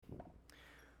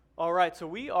All right, so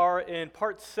we are in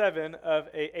part 7 of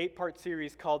a 8-part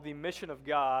series called The Mission of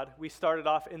God. We started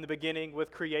off in the beginning with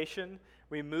creation.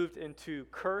 We moved into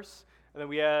curse, and then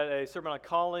we had a sermon on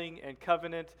calling and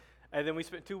covenant, and then we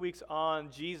spent 2 weeks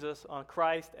on Jesus, on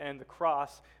Christ, and the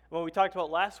cross. And what we talked about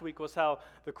last week was how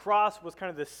the cross was kind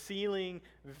of the sealing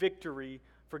victory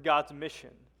for God's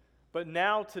mission. But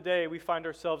now, today, we find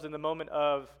ourselves in the moment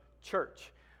of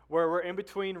church, where we're in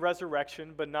between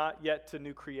resurrection, but not yet to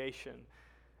new creation.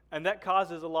 And that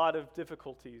causes a lot of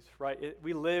difficulties, right?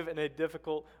 We live in a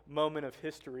difficult moment of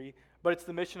history, but it's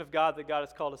the mission of God that God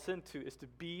has called us into, is to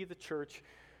be the church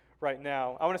right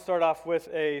now. I want to start off with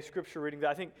a scripture reading that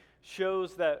I think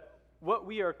shows that what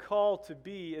we are called to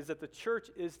be is that the church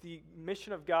is the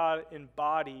mission of God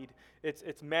embodied.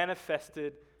 It's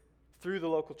manifested through the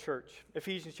local church.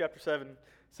 Ephesians chapter 7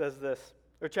 says this,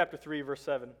 or chapter 3, verse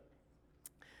 7.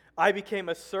 I became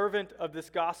a servant of this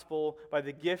gospel by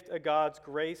the gift of God's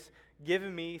grace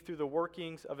given me through the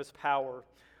workings of his power.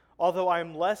 Although I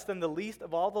am less than the least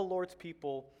of all the Lord's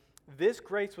people, this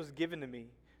grace was given to me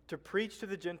to preach to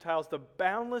the Gentiles the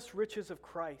boundless riches of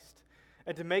Christ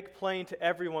and to make plain to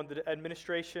everyone the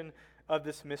administration of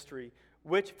this mystery,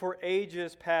 which for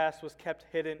ages past was kept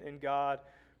hidden in God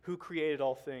who created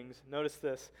all things. Notice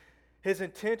this. His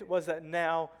intent was that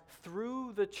now,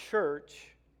 through the church,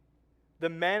 the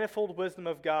manifold wisdom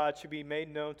of God should be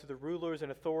made known to the rulers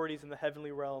and authorities in the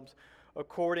heavenly realms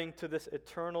according to this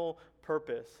eternal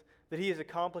purpose that he has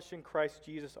accomplished in Christ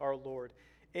Jesus our Lord.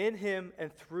 In him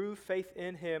and through faith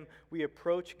in him, we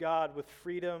approach God with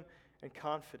freedom and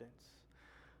confidence.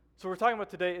 So what we're talking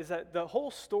about today is that the whole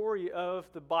story of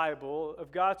the Bible,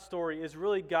 of God's story, is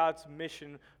really God's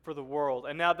mission for the world.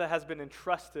 And now that has been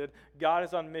entrusted, God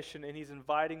is on mission and he's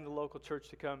inviting the local church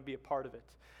to come be a part of it.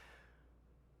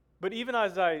 But even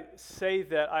as I say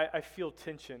that, I feel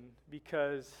tension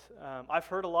because I've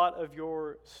heard a lot of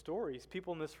your stories,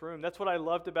 people in this room. That's what I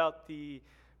loved about the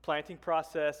planting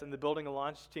process and the building a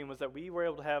launch team, was that we were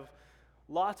able to have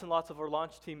lots and lots of our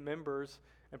launch team members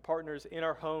and partners in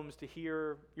our homes to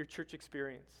hear your church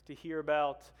experience, to hear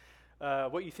about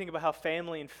what you think about how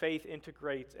family and faith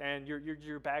integrate, and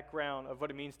your background of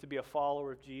what it means to be a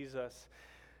follower of Jesus.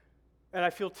 And I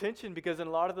feel tension because in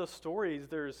a lot of those stories,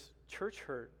 there's church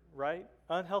hurt. Right?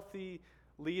 Unhealthy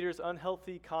leaders,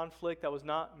 unhealthy conflict that was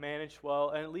not managed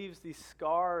well, and it leaves these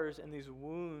scars and these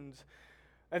wounds.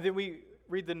 And then we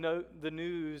read the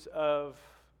news of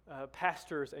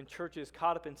pastors and churches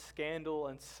caught up in scandal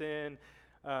and sin,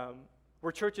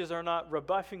 where churches are not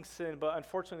rebuffing sin, but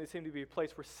unfortunately they seem to be a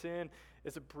place where sin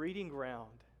is a breeding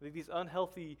ground. These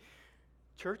unhealthy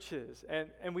churches.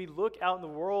 And we look out in the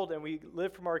world and we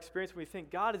live from our experience and we think,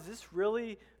 God, is this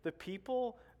really the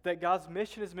people that God's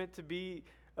mission is meant to be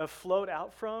flowed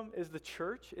out from? Is the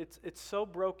church? It's so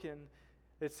broken.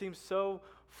 It seems so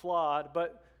flawed.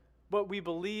 But what we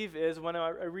believe is, when I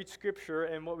read Scripture,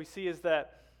 and what we see is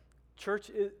that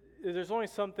there's only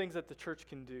some things that the church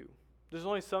can do. There's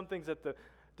only some things that the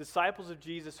disciples of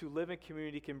Jesus who live in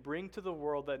community can bring to the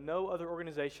world that no other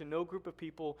organization, no group of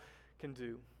people can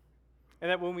do. And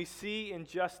that when we see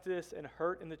injustice and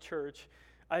hurt in the church,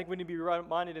 I think we need to be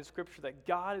reminded in Scripture that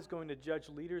God is going to judge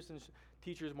leaders and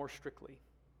teachers more strictly,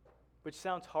 which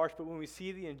sounds harsh, but when we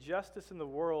see the injustice in the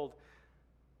world,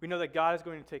 we know that God is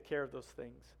going to take care of those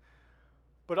things.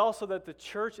 But also that the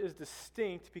church is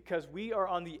distinct because we are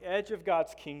on the edge of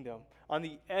God's kingdom, on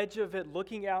the edge of it,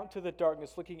 looking out to the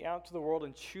darkness, looking out to the world,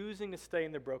 and choosing to stay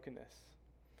in the brokenness.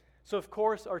 So of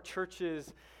course our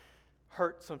churches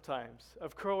hurt sometimes.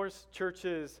 Of course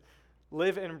churches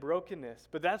live in brokenness,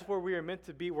 but that's where we are meant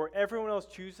to be, where everyone else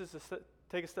chooses to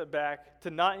take a step back,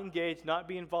 to not engage, not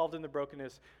be involved in the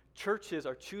brokenness. Churches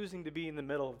are choosing to be in the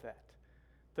middle of that,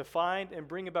 to find and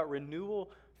bring about renewal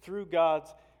through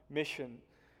God's mission.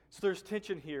 So there's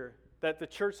tension here, that the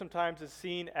church sometimes is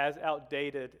seen as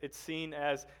outdated. It's seen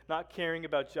as not caring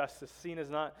about justice, seen as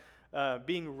not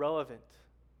being relevant.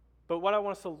 But what I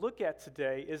want us to look at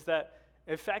today is that,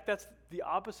 in fact, that's the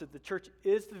opposite. The church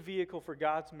is the vehicle for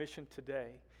God's mission today.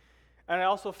 And I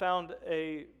also found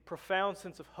a profound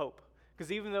sense of hope,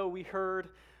 because even though we heard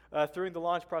during the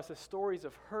launch process stories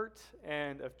of hurt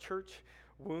and of church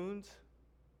wounds,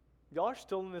 y'all are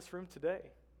still in this room today.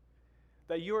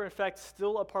 That you are, in fact,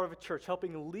 still a part of a church,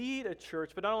 helping lead a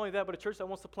church, but not only that, but a church that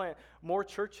wants to plant more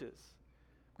churches.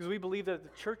 Because we believe that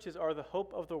the churches are the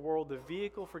hope of the world, the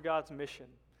vehicle for God's mission.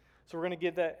 So we're going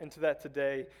to get into that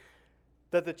today.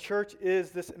 That the church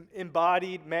is this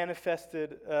embodied,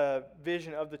 manifested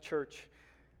vision of the church.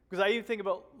 Because I even think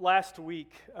about last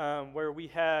week where we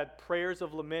had prayers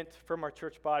of lament from our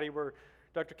church body, where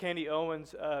Dr. Candy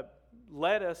Owens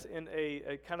led us in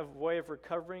a kind of way of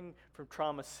recovering from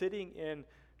trauma, sitting in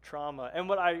trauma. And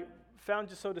what I found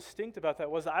just so distinct about that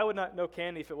was I would not know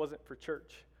Candy if it wasn't for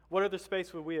church. What other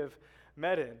space would we have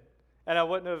met in? And I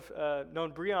wouldn't have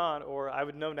known Breon, or I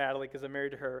would know Natalie because I'm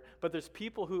married to her. But there's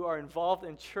people who are involved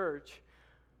in church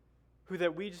who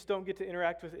that we just don't get to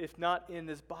interact with if not in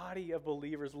this body of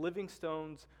believers, living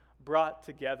stones brought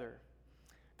together,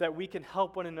 that we can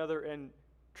help one another in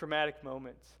traumatic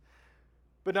moments.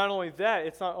 But not only that,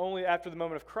 it's not only after the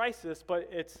moment of crisis, but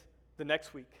it's the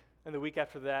next week, and the week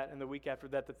after that, and the week after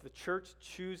that, that the church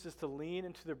chooses to lean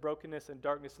into the brokenness and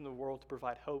darkness in the world to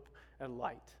provide hope and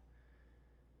light.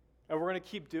 And we're going to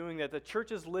keep doing that. The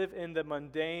churches live in the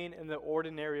mundane and the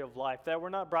ordinary of life, that we're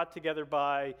not brought together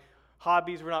by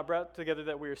hobbies, we're not brought together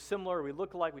that we are similar, we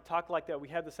look alike, we talk like that, we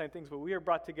have the same things, but we are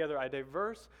brought together a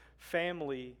diverse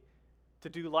family to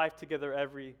do life together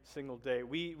every single day.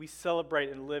 We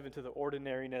celebrate and live into the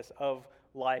ordinariness of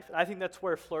life. And I think that's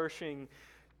where flourishing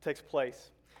takes place.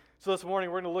 So this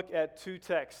morning we're going to look at two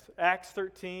texts, Acts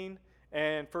 13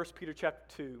 and 1 Peter chapter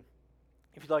 2.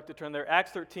 If you'd like to turn there,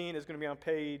 Acts 13 is going to be on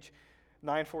page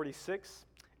 946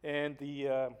 in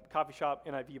the coffee shop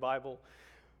NIV Bible.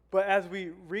 But as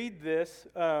we read this,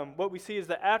 what we see is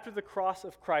that after the cross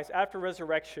of Christ, after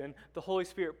resurrection, the Holy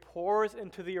Spirit pours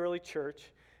into the early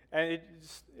church, and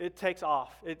it takes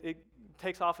off. It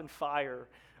takes off in fire.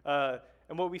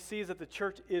 And what we see is that the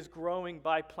church is growing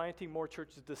by planting more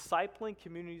churches, discipling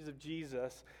communities of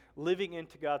Jesus, living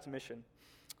into God's mission.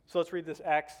 So let's read this,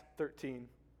 Acts 13.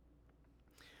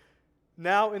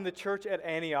 Now in the church at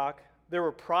Antioch, there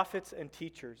were prophets and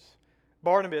teachers: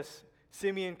 Barnabas,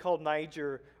 Simeon called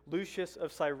Niger, Lucius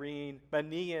of Cyrene,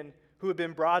 Manaen, who had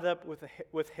been brought up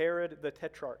with Herod the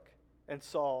Tetrarch, and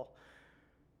Saul.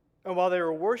 And while they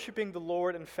were worshiping the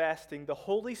Lord and fasting, the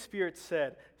Holy Spirit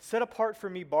said, "Set apart for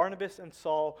me Barnabas and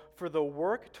Saul for the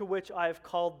work to which I have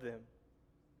called them."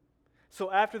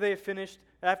 So after they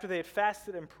had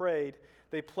fasted and prayed,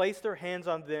 they placed their hands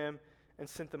on them and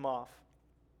sent them off.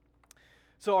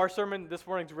 So our sermon this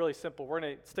morning is really simple. We're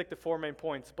going to stick to 4 main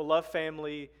points: beloved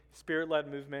family, spirit-led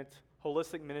movement,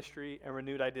 holistic ministry, and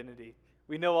renewed identity.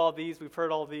 We know all these. We've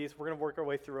heard all these. We're going to work our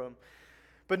way through them.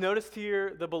 But notice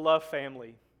here the beloved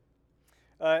family.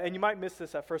 And you might miss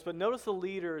this at first, but notice the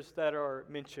leaders that are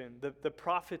mentioned, the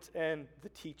prophets and the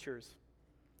teachers.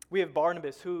 We have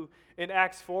Barnabas, who in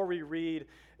Acts 4 we read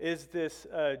is this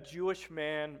Jewish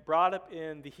man brought up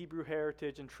in the Hebrew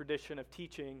heritage and tradition of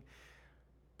teaching.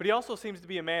 But he also seems to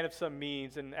be a man of some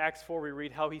means. In Acts 4, we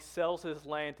read how he sells his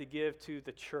land to give to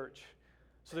the church.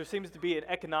 So there seems to be an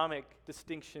economic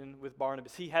distinction with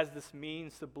Barnabas. He has this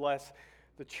means to bless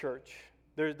the church.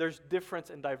 There's difference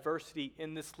and diversity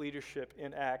in this leadership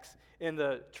in Acts, in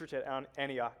the church at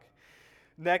Antioch.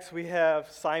 Next, we have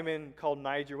Simon called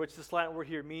Niger, which this Latin word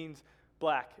here means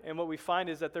black. And what we find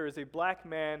is that there is a black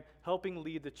man helping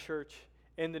lead the church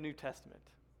in the New Testament.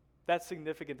 That's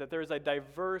significant, that there is a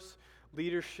diverse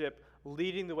leadership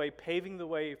leading the way, paving the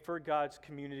way for God's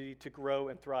community to grow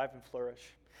and thrive and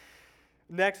flourish.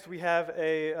 Next, we have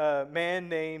a man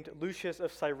named Lucius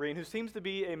of Cyrene, who seems to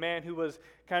be a man who was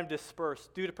kind of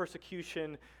dispersed due to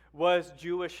persecution, was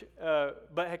Jewish,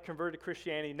 but had converted to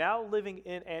Christianity, now living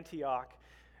in Antioch.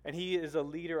 And he is a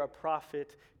leader, a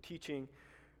prophet, teaching.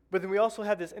 But then we also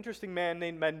have this interesting man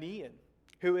named Manaen,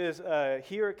 who is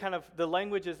here kind of, the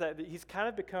language is that he's kind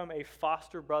of become a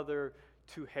foster brother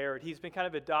to Herod. He's been kind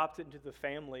of adopted into the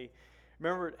family.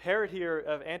 Remember, Herod here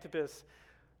of Antipas,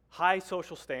 high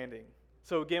social standing.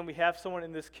 So again, we have someone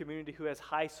in this community who has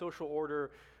high social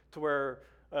order to where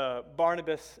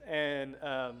Barnabas and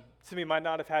Simeon might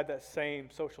not have had that same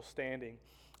social standing.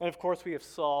 And of course, we have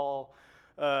Saul,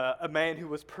 a man who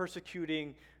was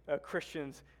persecuting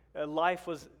Christians. Life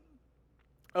was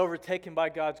overtaken by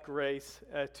God's grace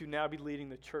to now be leading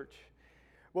the church.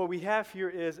 What we have here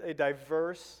is a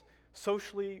diverse,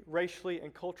 socially, racially,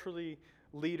 and culturally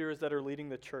leaders that are leading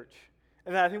the church.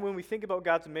 And I think when we think about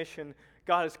God's mission,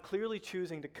 God is clearly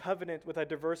choosing to covenant with a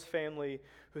diverse family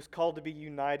who's called to be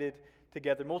united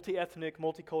together, multi-ethnic,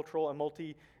 multicultural, and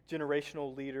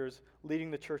multi-generational leaders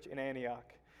leading the church in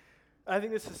Antioch. I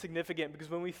think this is significant because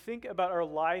when we think about our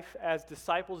life as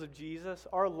disciples of Jesus,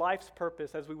 our life's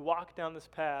purpose as we walk down this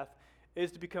path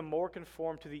is to become more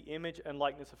conformed to the image and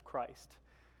likeness of Christ.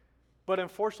 But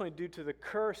unfortunately, due to the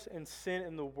curse and sin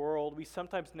in the world, we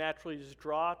sometimes naturally just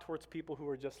draw towards people who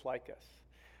are just like us,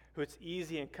 who it's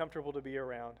easy and comfortable to be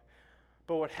around.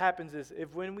 But what happens is,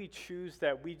 if when we choose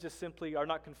that, we just simply are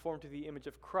not conformed to the image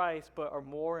of Christ, but are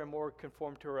more and more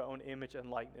conformed to our own image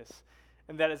and likeness.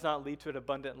 And that does not lead to an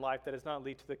abundant life. That does not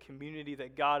lead to the community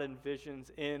that God envisions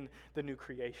in the new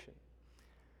creation.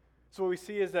 So what we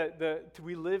see is that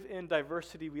we live in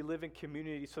diversity, we live in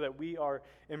community so that we are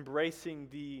embracing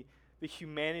the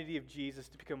humanity of Jesus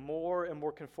to become more and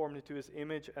more conformed to his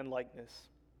image and likeness.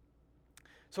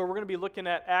 So we're going to be looking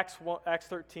at Acts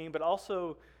 13, but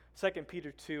also 2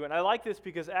 Peter 2. And I like this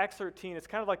because Acts 13 is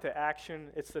kind of like the action,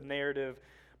 it's the narrative.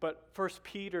 But 1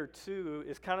 Peter 2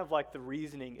 is kind of like the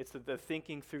reasoning. It's the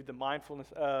thinking through the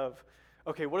mindfulness of,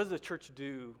 okay, what does the church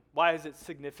do? Why is it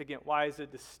significant? Why is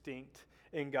it distinct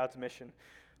in God's mission?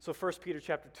 So 1 Peter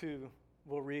chapter 2,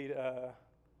 we'll read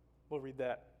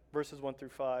that, verses 1 through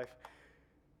 5.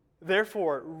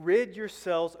 Therefore, rid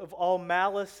yourselves of all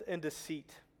malice and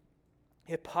deceit,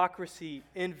 hypocrisy,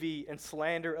 envy, and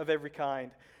slander of every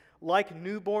kind. Like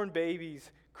newborn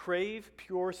babies, crave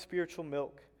pure spiritual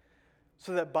milk,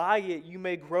 so that by it you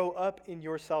may grow up in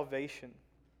your salvation,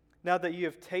 now that you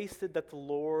have tasted that the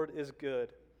Lord is good.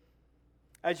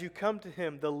 As you come to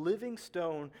him, the living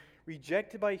stone,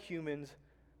 rejected by humans,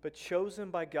 but chosen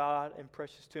by God and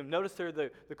precious to him. Notice there the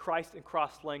Christ and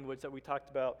cross language that we talked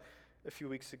about a few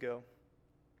weeks ago.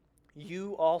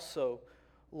 You also,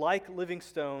 like living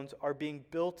stones, are being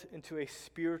built into a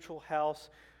spiritual house.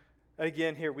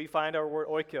 Again, here we find our word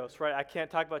oikos, right? I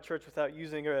can't talk about church without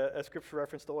using a scripture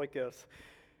reference to oikos.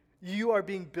 You are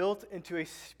being built into a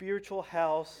spiritual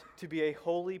house to be a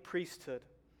holy priesthood,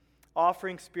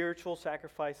 offering spiritual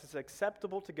sacrifices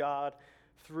acceptable to God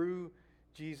through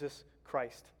Jesus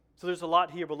Christ. So there's a lot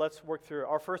here, but let's work through it.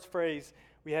 Our first phrase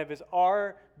we have is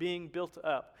are being built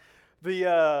up.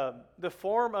 The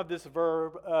form of this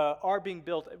verb, are being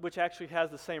built, which actually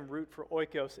has the same root for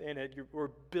oikos in it. We're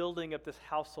building up this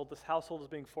household. This household is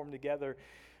being formed together.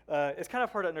 It's kind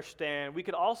of hard to understand. We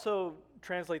could also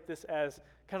translate this as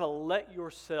kind of let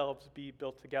yourselves be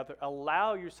built together.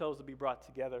 Allow yourselves to be brought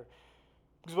together.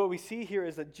 Because what we see here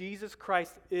is that Jesus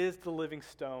Christ is the living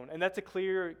stone. And that's a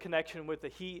clear connection with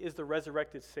that he is the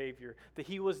resurrected Savior. That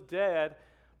he was dead,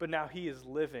 but now he is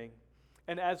living.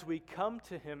 And as we come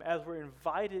to him, as we're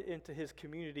invited into his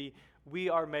community, we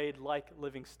are made like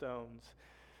living stones.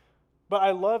 But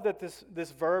I love that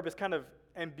this verb is kind of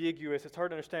ambiguous. It's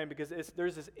hard to understand because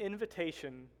there's this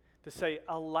invitation to say,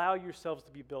 allow yourselves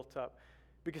to be built up.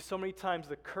 Because so many times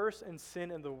the curse and sin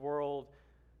in the world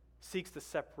seeks to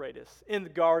separate us. In the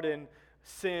garden,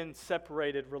 sin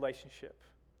separated relationship.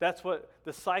 That's what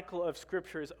the cycle of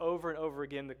Scripture is over and over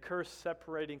again, the curse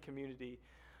separating community.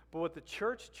 But what the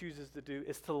church chooses to do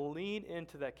is to lean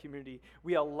into that community.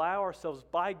 We allow ourselves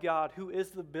by God, who is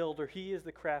the builder, he is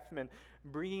the craftsman,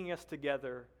 bringing us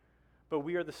together. But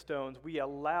we are the stones. We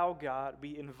allow God,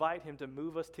 we invite him to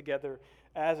move us together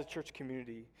as a church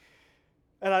community.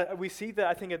 And we see that,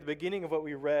 I think, at the beginning of what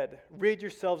we read. Rid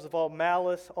yourselves of all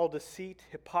malice, all deceit,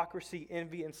 hypocrisy,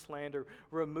 envy, and slander.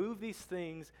 Remove these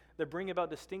things that bring about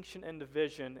distinction and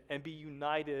division and be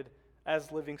united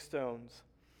as living stones.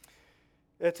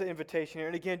 It's an invitation here.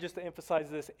 And again, just to emphasize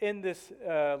this, in this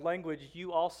language,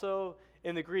 you also,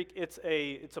 in the Greek, it's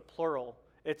a plural.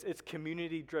 It's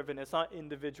community driven. It's not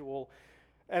individual.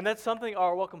 And that's something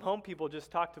our Welcome Home people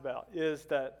just talked about, is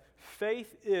that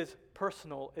faith is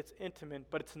personal, it's intimate,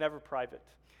 but it's never private.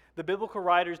 The biblical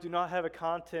writers do not have a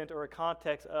content or a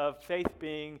context of faith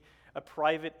being a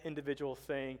private individual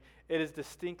thing. It is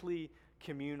distinctly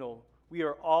communal. We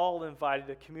are all invited,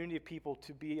 a community of people,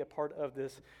 to be a part of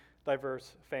this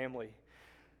diverse family.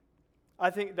 I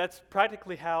think that's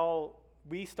practically how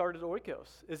we started Oikos,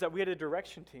 is that we had a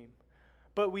direction team.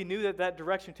 But we knew that that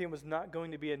direction team was not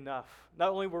going to be enough.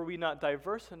 Not only were we not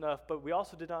diverse enough, but we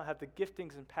also did not have the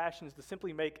giftings and passions to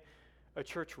simply make a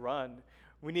church run.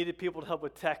 We needed people to help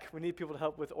with tech. We needed people to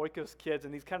help with Oikos kids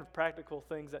and these kind of practical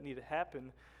things that need to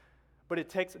happen. But it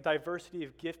takes a diversity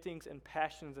of giftings and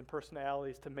passions and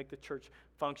personalities to make the church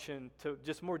function, to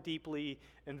just more deeply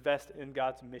invest in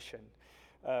God's mission.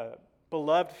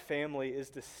 Beloved family is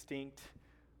distinct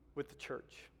with the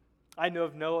church. I know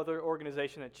of no other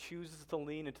organization that chooses to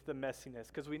lean into the messiness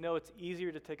because we know it's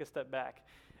easier to take a step back.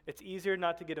 It's easier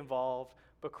not to get involved,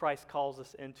 but Christ calls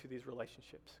us into these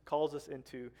relationships, calls us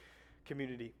into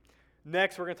community.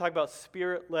 Next, we're going to talk about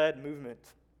spirit-led movement.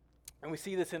 And we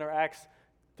see this in our Acts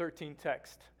 13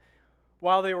 text.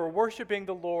 While they were worshiping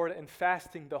the Lord and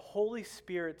fasting, the Holy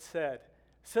Spirit said,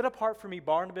 "Set apart for me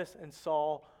Barnabas and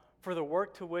Saul for the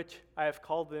work to which I have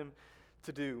called them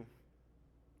to do."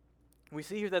 We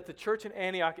see here that the church in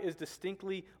Antioch is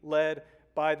distinctly led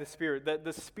by the Spirit, that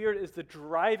the Spirit is the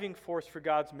driving force for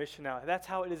God's mission now. That's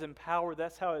how it is empowered,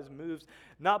 that's how it is moved,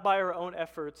 not by our own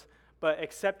efforts, but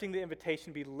accepting the invitation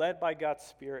to be led by God's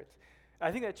Spirit.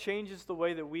 I think that changes the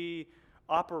way that we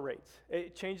operate.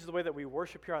 It changes the way that we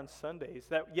worship here on Sundays.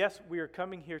 That, yes, we are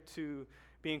coming here to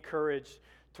be encouraged,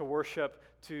 to worship,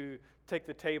 to take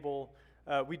the table.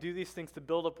 We do these things to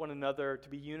build up one another, to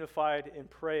be unified in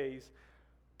praise.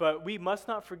 But we must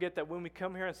not forget that when we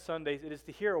come here on Sundays, it is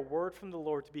to hear a word from the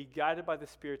Lord, to be guided by the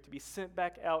Spirit, to be sent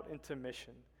back out into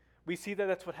mission. We see that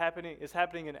that's what is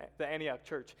happening in the Antioch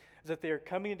church, is that they are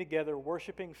coming together,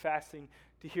 worshiping, fasting,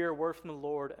 to hear a word from the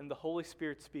Lord, and the Holy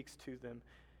Spirit speaks to them.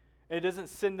 And it doesn't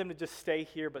send them to just stay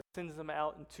here, but sends them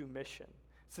out into mission.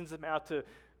 It sends them out to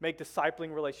make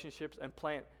discipling relationships and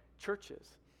plant churches.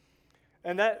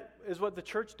 And that is what the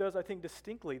church does, I think,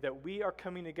 distinctly, that we are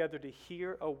coming together to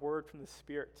hear a word from the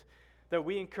Spirit, that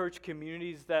we encourage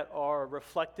communities that are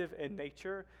reflective in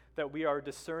nature, that we are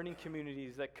discerning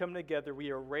communities that come together. We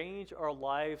arrange our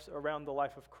lives around the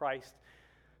life of Christ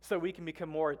so we can become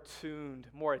more attuned,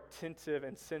 more attentive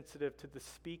and sensitive to the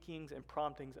speakings and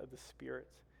promptings of the Spirit,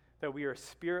 that we are a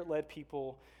Spirit-led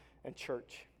people and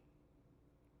church.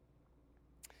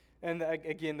 And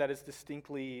again, that is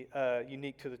distinctly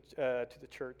unique to the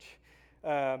church,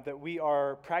 that we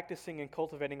are practicing and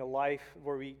cultivating a life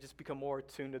where we just become more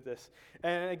attuned to this.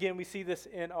 And again, we see this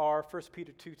in our 1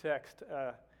 Peter 2 text.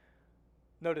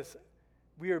 Notice,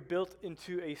 we are built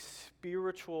into a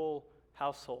spiritual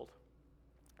household.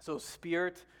 So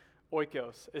spirit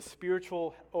oikos, a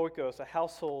spiritual oikos, a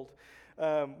household.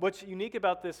 What's unique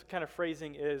about this kind of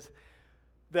phrasing is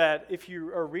that if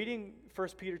you are reading 1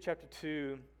 Peter chapter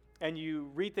 2, and you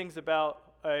read things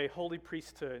about a holy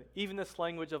priesthood, even this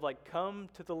language of like, come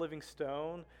to the living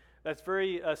stone, that's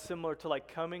very similar to like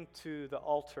coming to the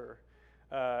altar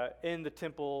in the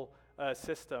temple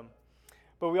system.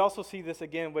 But we also see this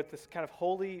again with this kind of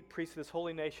holy priesthood, this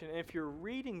holy nation. And if you're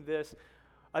reading this,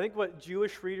 I think what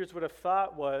Jewish readers would have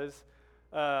thought was,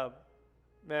 man,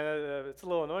 it's a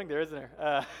little annoying there, isn't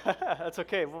there? That's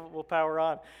okay, we'll power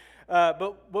on.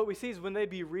 But what we see is when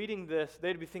they'd be reading this,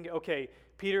 they'd be thinking, okay,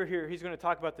 Peter here, he's going to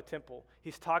talk about the temple.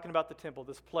 He's talking about the temple,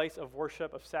 this place of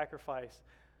worship, of sacrifice.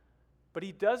 But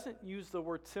he doesn't use the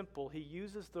word temple. He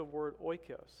uses the word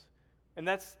oikos. And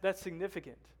that's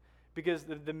significant because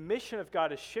the mission of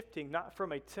God is shifting not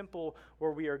from a temple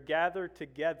where we are gathered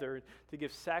together to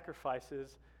give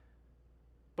sacrifices,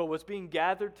 but what's being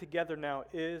gathered together now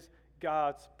is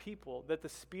God's people, that the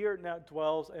Spirit now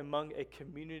dwells among a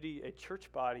community, a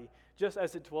church body, just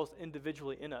as it dwells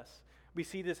individually in us. We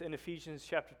see this in Ephesians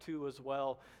chapter 2 as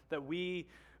well, that we,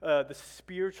 the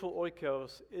spiritual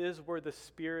oikos, is where the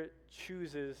Spirit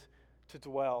chooses to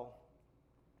dwell.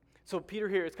 So Peter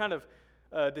here is kind of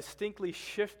distinctly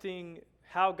shifting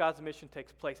how God's mission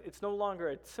takes place. It's no longer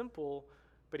a temple,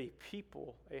 but a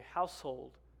people, a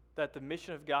household, that the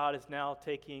mission of God is now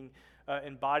taking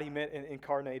embodiment and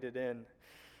incarnated in.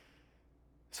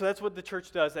 So that's what the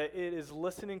church does, that it is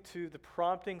listening to the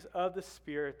promptings of the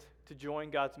Spirit to join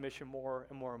God's mission more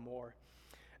and more and more.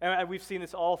 And we've seen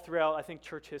this all throughout, I think,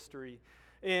 church history.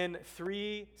 In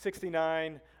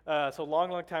 369, so long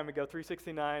time ago,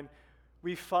 369,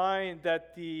 we find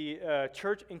that the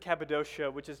church in Cappadocia,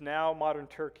 which is now modern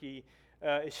Turkey,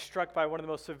 is struck by one of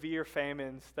the most severe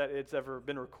famines that it's ever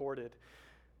been recorded.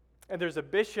 And there's a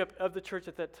bishop of the church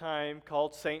at that time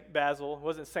called Saint Basil,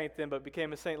 wasn't saint then, but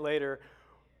became a saint later,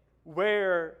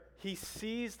 where he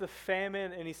sees the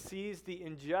famine and he sees the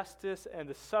injustice and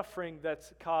the suffering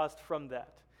that's caused from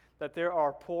that. That there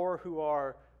are poor who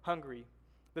are hungry,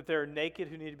 that there are naked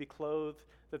who need to be clothed,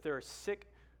 that there are sick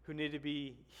who need to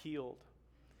be healed.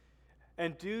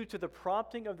 And due to the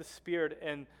prompting of the Spirit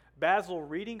and Basil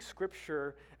reading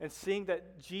Scripture and seeing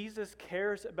that Jesus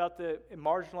cares about the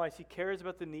marginalized, he cares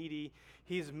about the needy,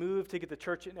 he's moved to get the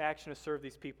church in action to serve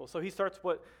these people. So he starts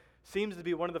what seems to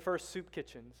be one of the first soup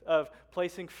kitchens of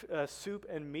placing soup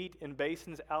and meat in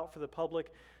basins out for the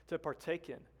public to partake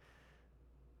in.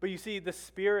 But you see, the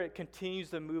Spirit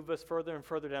continues to move us further and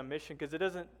further down mission because it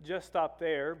doesn't just stop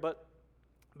there, but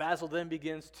Basil then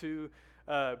begins to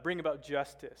bring about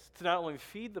justice, to not only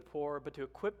feed the poor, but to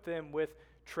equip them with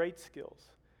trade skills.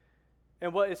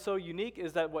 And what is so unique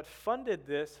is that what funded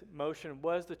this motion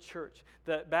was the church,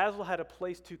 that Basil had a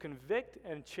place to convict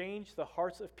and change the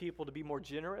hearts of people to be more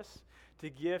generous,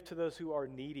 to give to those who are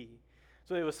needy.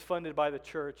 So it was funded by the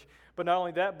church. But not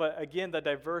only that, but again, the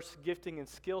diverse gifting and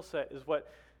skill set is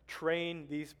what trained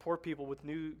these poor people with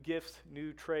new gifts,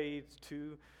 new trades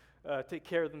to take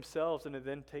care of themselves and to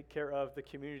then take care of the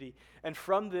community. And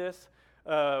from this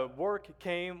work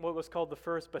came what was called the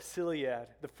first basiliad,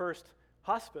 the first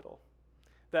hospital.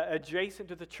 That adjacent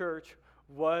to the church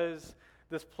was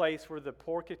this place where the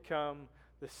poor could come,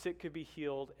 the sick could be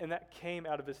healed, and that came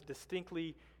out of this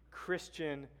distinctly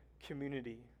Christian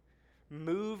community,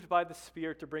 moved by the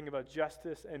Spirit to bring about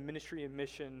justice and ministry and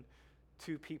mission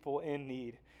to people in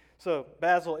need. So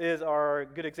Basil is our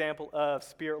good example of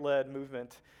spirit-led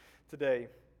movement today.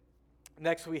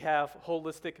 Next, we have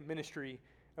holistic ministry,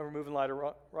 and we're moving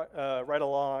right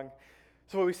along.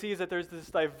 So what we see is that there's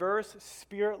this diverse,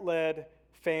 spirit-led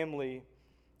family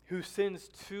who sends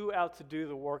two out to do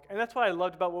the work. And that's what I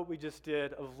loved about what we just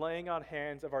did of laying on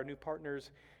hands of our new partners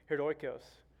here at Oikos.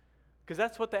 Because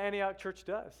that's what the Antioch church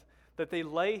does, that they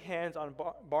lay hands on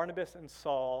Barnabas and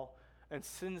Saul and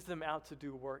sends them out to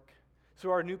do work. So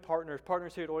our new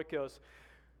partners here at Oikos,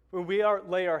 when we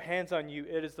lay our hands on you,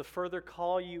 it is to further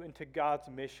call you into God's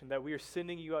mission, that we are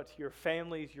sending you out to your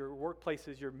families, your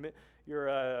workplaces, your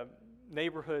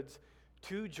neighborhoods,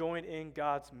 to join in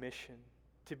God's mission,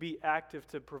 to be active,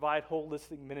 to provide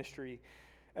holistic ministry.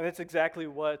 And that's exactly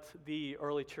what the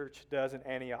early church does in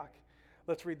Antioch.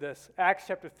 Let's read this. Acts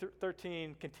chapter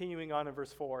 13, continuing on in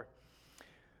verse 4.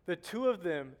 The two of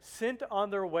them, sent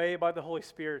on their way by the Holy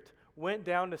Spirit, went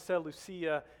down to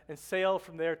Seleucia and sailed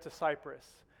from there to Cyprus.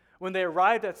 When they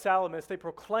arrived at Salamis, they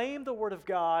proclaimed the word of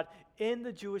God in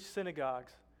the Jewish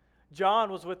synagogues. John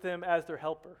was with them as their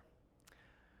helper.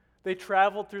 They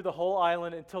traveled through the whole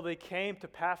island until they came to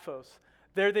Paphos.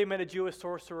 There they met a Jewish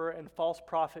sorcerer and false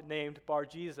prophet named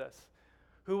Bar-Jesus,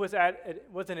 who was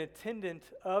an attendant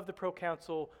of the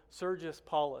proconsul Sergius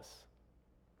Paulus.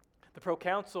 The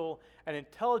proconsul, an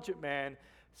intelligent man,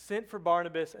 sent for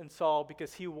Barnabas and Saul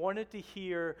because he wanted to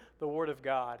hear the word of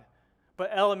God.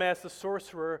 But Elymas, the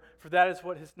sorcerer, for that is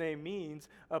what his name means,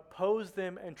 opposed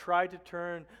them and tried to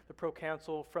turn the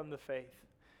proconsul from the faith.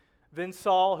 Then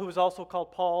Saul, who was also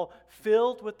called Paul,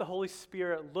 filled with the Holy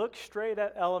Spirit, looked straight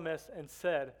at Elymas and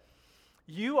said,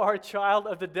 "You are a child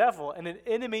of the devil and an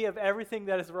enemy of everything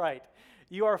that is right.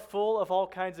 You are full of all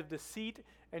kinds of deceit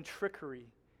and trickery.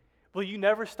 Will you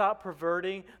never stop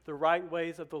perverting the right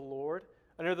ways of the Lord?"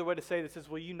 Another way to say this is,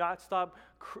 will you not stop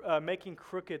making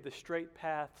crooked the straight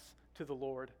paths to the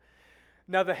Lord?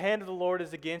 Now the hand of the Lord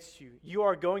is against you. You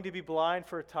are going to be blind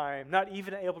for a time, not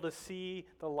even able to see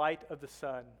the light of the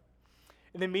sun.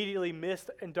 And immediately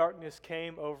mist and darkness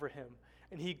came over him,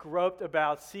 and he groped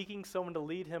about, seeking someone to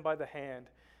lead him by the hand.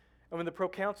 And when the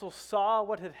proconsul saw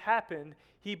what had happened,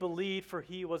 he believed, for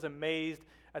he was amazed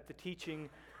at the teaching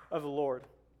of the Lord.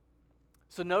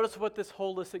 So notice what this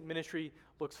holistic ministry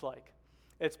looks like.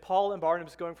 It's Paul and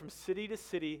Barnabas going from city to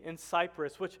city in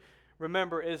Cyprus, which,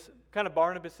 remember, is kind of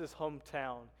Barnabas'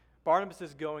 hometown. Barnabas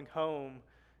is going home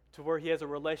to where he has a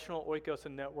relational oikos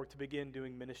and network to begin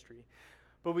doing ministry.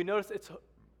 But we notice it's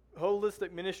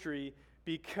holistic ministry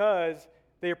because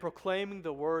they are proclaiming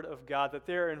the word of God, that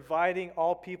they're inviting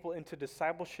all people into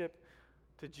discipleship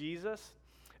to Jesus.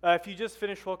 If you just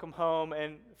finished Welcome Home,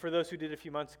 and for those who did a few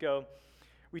months ago,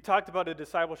 we talked about a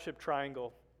discipleship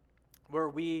triangle where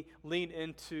we lean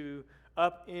into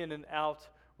up, in, and out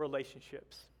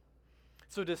relationships.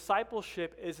 So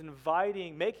discipleship is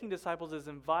making disciples is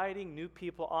inviting new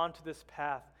people onto this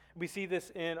path. We see this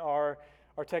in our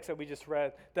text that we just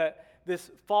read, that this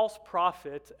false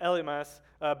prophet, Elymas,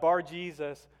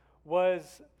 Bar-Jesus,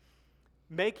 was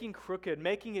making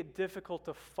it difficult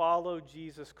to follow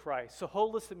Jesus Christ. So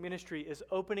holistic ministry is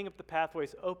opening up the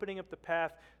pathways, opening up the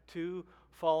path to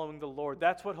following the Lord.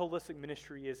 That's what holistic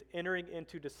ministry is, entering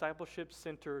into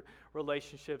discipleship-centered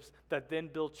relationships that then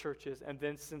build churches and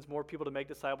then sends more people to make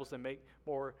disciples and make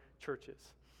more churches.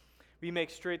 We make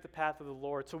straight the path of the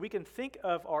Lord. So we can think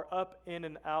of our up, in,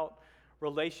 and out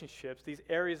relationships, these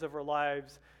areas of our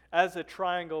lives, as a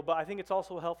triangle, but I think it's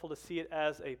also helpful to see it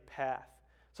as a path.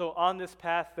 So on this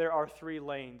path, there are 3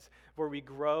 lanes where we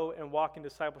grow and walk in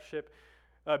discipleship,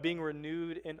 being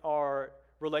renewed in our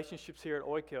relationships here at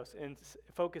Oikos and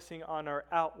focusing on our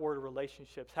outward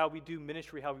relationships, how we do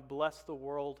ministry, how we bless the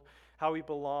world, how we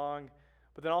belong,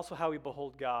 but then also how we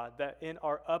behold God, that in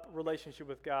our up relationship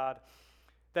with God,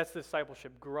 that's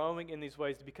discipleship, growing in these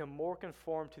ways to become more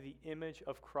conformed to the image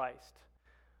of Christ.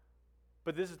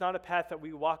 But this is not a path that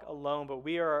we walk alone, but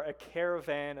we are a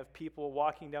caravan of people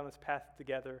walking down this path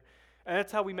together. And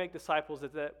that's how we make disciples,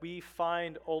 is that we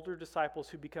find older disciples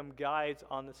who become guides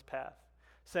on this path,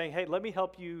 saying, hey, let me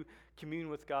help you commune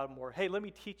with God more. Hey, let me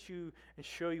teach you and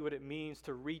show you what it means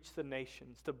to reach the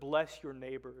nations, to bless your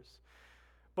neighbors.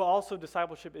 But also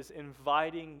discipleship is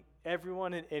inviting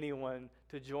everyone and anyone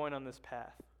to join on this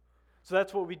path. So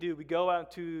that's what we do. We go out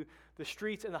to the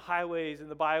streets and the highways and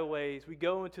the byways. We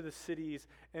go into the cities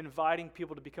inviting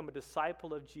people to become a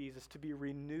disciple of Jesus, to be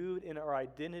renewed in our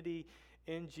identity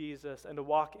in Jesus, and to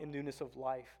walk in newness of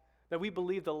life. That we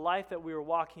believe the life that we are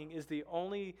walking is the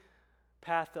only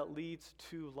path that leads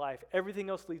to life. Everything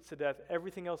else leads to death.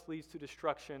 Everything else leads to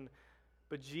destruction.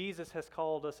 But Jesus has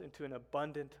called us into an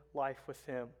abundant life with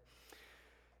him.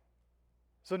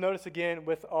 So notice again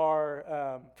with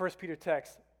our 1 Peter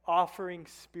text, offering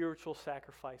spiritual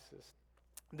sacrifices.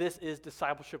 This is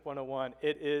discipleship 101.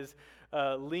 It is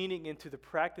leaning into the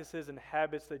practices and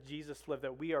habits that Jesus lived,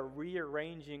 that we are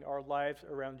rearranging our lives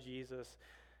around Jesus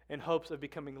in hopes of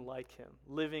becoming like him,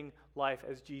 living life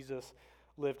as Jesus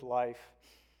lived life.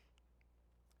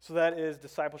 So that is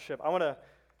discipleship. I want to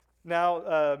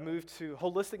now move to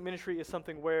holistic ministry is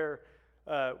something where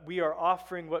we are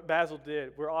offering what Basil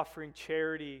did. We're offering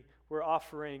charity. We're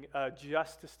offering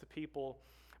justice to people.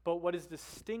 But what is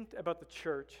distinct about the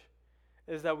church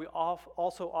is that we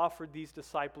also offer these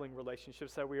discipling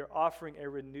relationships, that we are offering a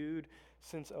renewed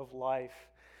sense of life.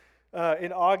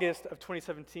 In August of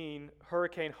 2017,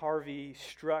 Hurricane Harvey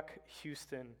struck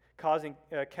Houston, causing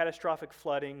catastrophic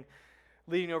flooding,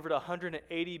 leading over to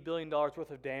 $180 billion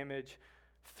worth of damage,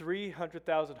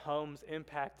 300,000 homes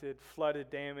impacted, flooded,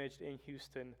 damaged in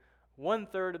Houston.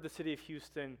 1/3 of the city of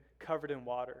Houston covered in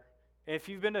water. And if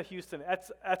you've been to Houston,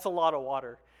 that's a lot of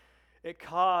water. It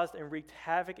caused and wreaked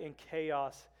havoc and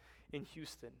chaos in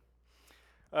Houston.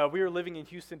 We were living in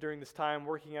Houston during this time,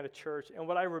 working at a church, and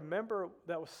what I remember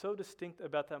that was so distinct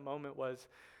about that moment was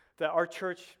that our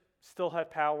church still had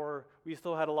power. We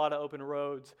still had a lot of open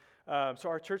roads. So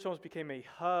our church almost became a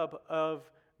hub of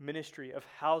ministry, of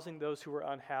housing those who were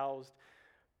unhoused.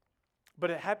 But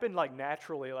it happened like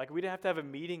naturally. Like we didn't have to have a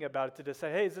meeting about it to just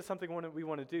say, hey, is this something we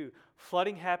want to do?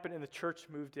 Flooding happened and the church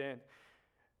moved in.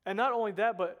 And not only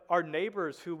that, but our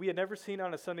neighbors who we had never seen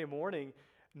on a Sunday morning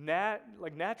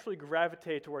naturally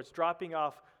gravitated towards dropping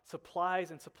off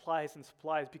supplies and supplies and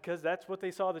supplies because that's what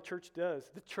they saw the church does.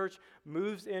 The church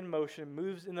moves in motion,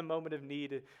 moves in the moment of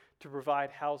need to provide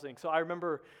housing. So I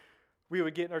remember we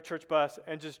would get in our church bus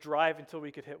and just drive until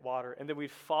we could hit water. And then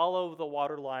we'd follow the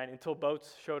water line until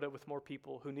boats showed up with more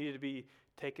people who needed to be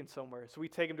taken somewhere. So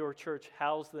we'd take them to our church,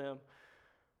 house them.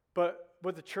 But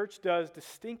what the church does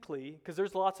distinctly, because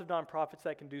there's lots of nonprofits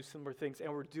that can do similar things,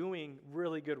 and we're doing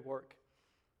really good work.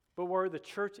 But where the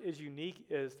church is unique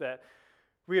is that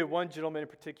we had one gentleman in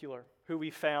particular who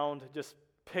we found just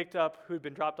picked up, who had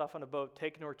been dropped off on a boat,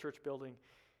 taken to our church building.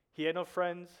 He had no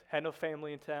friends, had no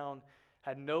family in town,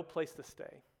 had no place to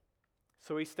stay.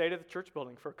 So he stayed at the church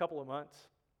building for a couple of months.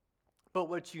 But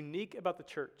what's unique about the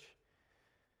church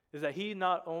is that he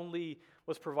not only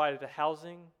was provided a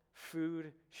housing,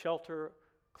 food, shelter,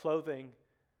 clothing,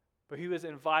 but he was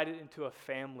invited into a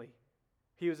family.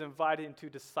 He was invited into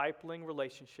discipling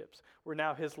relationships where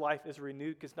now his life is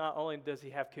renewed because not only does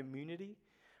he have community,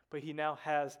 but he now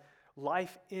has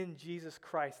life in Jesus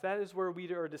Christ. That is where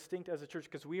we are distinct as a church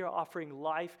because we are offering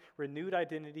life, renewed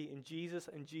identity in Jesus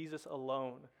and Jesus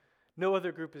alone. No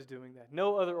other group is doing that.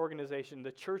 No other organization.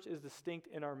 The church is distinct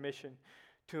in our mission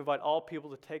to invite all people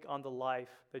to take on the life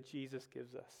that Jesus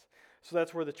gives us. So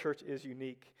that's where the church is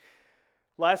unique.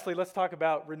 Lastly, let's talk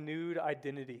about renewed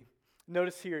identity.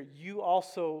 Notice here, you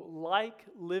also, like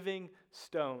living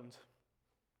stones.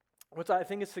 What I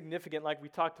think is significant, like we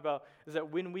talked about, is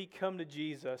that when we come to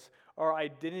Jesus, our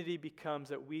identity becomes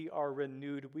that we are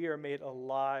renewed, we are made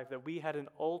alive, that we had an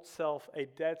old self, a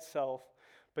dead self,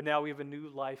 but now we have a new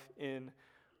life in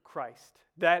Christ.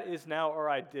 That is now our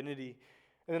identity.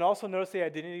 And then also notice the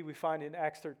identity we find in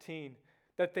Acts 13,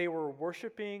 that they were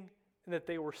worshiping and that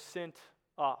they were sent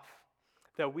off.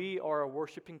 That we are a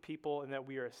worshiping people and that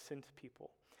we are a sent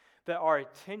people. That our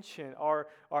attention, our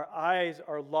eyes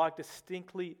are locked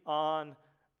distinctly on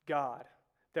God.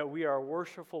 That we are a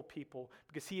worshipful people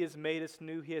because He has made us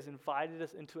new. He has invited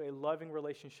us into a loving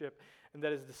relationship, and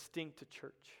that is distinct to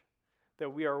church.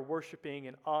 That we are worshiping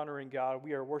and honoring God.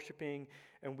 We are worshiping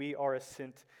and we are a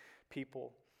sent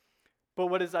people. But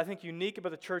what is, I think, unique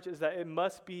about the church is that it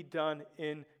must be done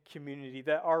in community.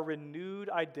 That our renewed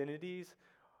identities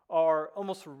are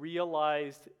almost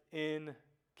realized in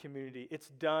community. It's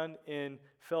done in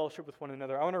fellowship with one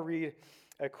another. I want to read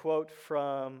a quote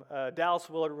from Dallas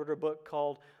Willard, wrote a book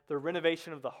called The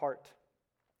Renovation of the Heart.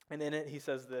 And in it he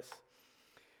says this: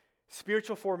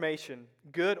 spiritual formation,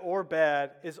 good or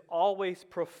bad, is always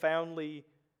profoundly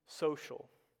social.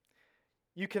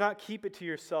 You cannot keep it to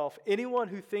yourself. Anyone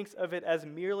who thinks of it as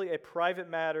merely a private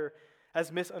matter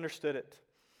has misunderstood it.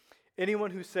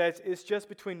 Anyone who says, it's just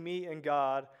between me and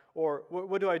God, or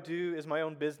what do I do is my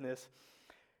own business,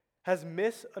 has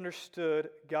misunderstood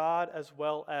God as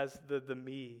well as the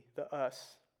me, the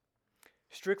us.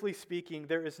 Strictly speaking,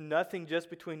 there is nothing just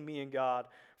between me and God,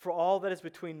 for all that is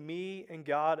between me and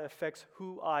God affects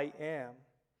who I am,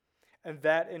 and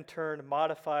that in turn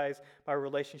modifies my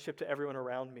relationship to everyone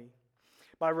around me.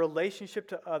 My relationship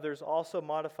to others also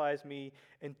modifies me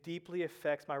and deeply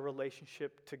affects my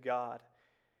relationship to God.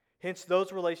 Hence,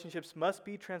 those relationships must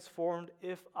be transformed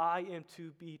if I am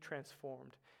to be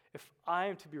transformed, if I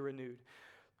am to be renewed.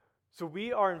 So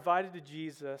we are invited to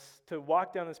Jesus to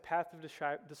walk down this path of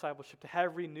discipleship, to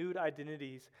have renewed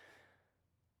identities.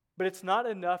 But it's not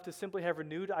enough to simply have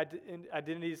renewed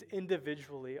identities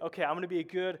individually. Okay, I'm going to be a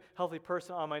good, healthy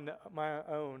person on my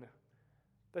own.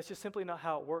 That's just simply not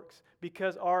how it works,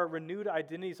 because our renewed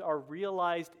identities are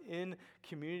realized in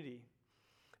community.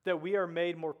 That we are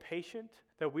made more patient,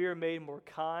 that we are made more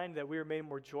kind, that we are made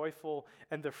more joyful,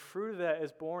 and the fruit of that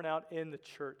is born out in the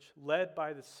church, led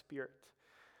by the Spirit.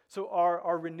 So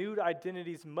our renewed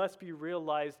identities must be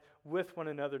realized with one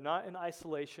another, not in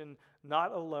isolation,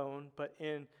 not alone, but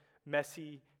in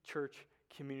messy church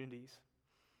communities.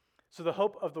 So the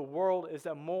hope of the world is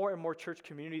that more and more church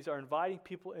communities are inviting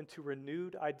people into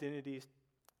renewed identities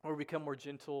where we become more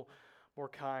gentle, more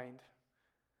kind.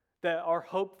 That our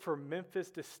hope for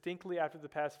Memphis distinctly after the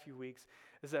past few weeks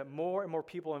is that more and more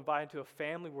people are invited into a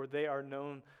family where they are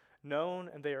known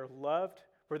and they are loved,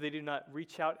 where they do not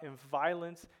reach out in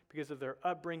violence because of their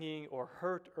upbringing or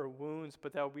hurt or wounds,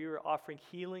 but that we are offering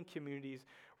healing communities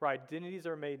where identities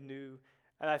are made new.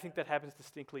 And I think that happens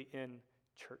distinctly in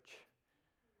church.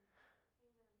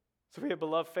 So we have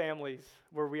beloved families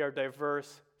where we are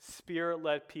diverse,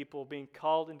 Spirit-led people being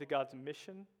called into God's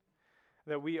mission,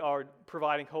 that we are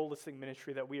providing holistic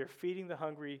ministry, that we are feeding the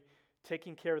hungry,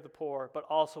 taking care of the poor, but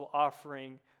also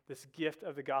offering this gift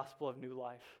of the gospel of new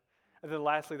life. And then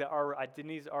lastly, that our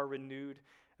identities are renewed,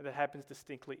 and that happens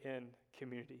distinctly in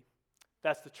community.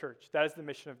 That's the church. That is the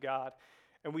mission of God.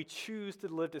 And we choose to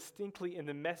live distinctly in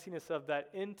the messiness of that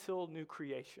until new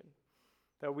creation,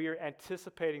 that we are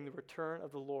anticipating the return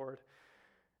of the Lord,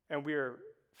 and we are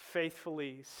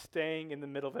faithfully staying in the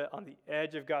middle of it on the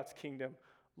edge of God's kingdom,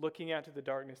 looking out to the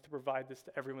darkness to provide this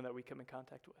to everyone that we come in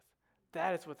contact with.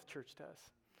 That is what the church does.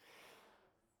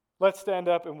 Let's stand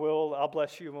up and I'll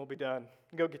bless you and we'll be done.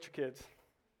 Go get your kids.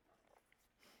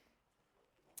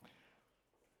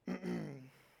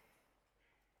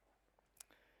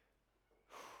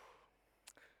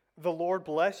 The Lord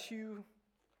bless you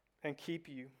and keep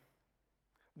you.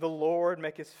 The Lord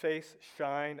make his face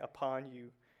shine upon you,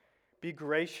 be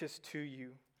gracious to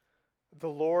you. The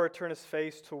Lord turn his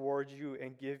face toward you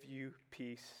and give you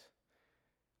peace.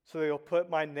 So they'll put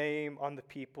my name on the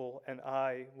people and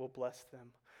I will bless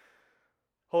them.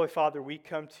 Holy Father, we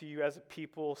come to you as a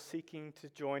people seeking to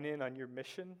join in on your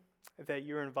mission, that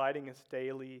you're inviting us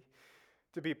daily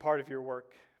to be part of your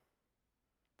work.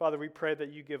 Father, we pray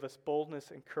that you give us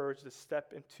boldness and courage to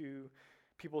step into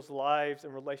people's lives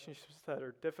and relationships that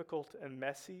are difficult and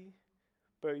messy,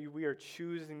 but we are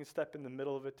choosing to step in the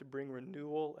middle of it to bring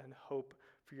renewal and hope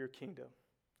for your kingdom.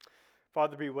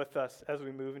 Father, be with us as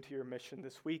we move into your mission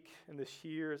this week and this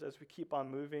year, as we keep on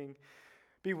moving.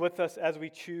 Be with us as we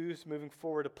choose moving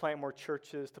forward to plant more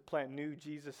churches, to plant new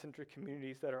Jesus-centered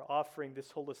communities that are offering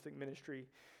this holistic ministry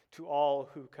to all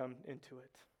who come into it.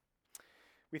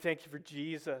 We thank you for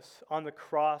Jesus on the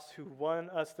cross who won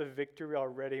us the victory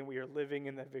already, and we are living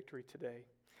in that victory today.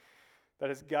 That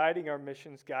is guiding our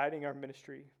missions, guiding our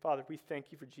ministry. Father, we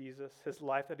thank you for Jesus, his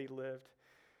life that he lived,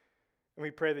 and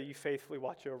we pray that you faithfully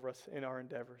watch over us in our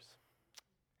endeavors.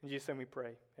 In Jesus' name we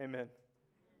pray. Amen.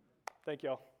 Thank you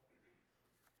all.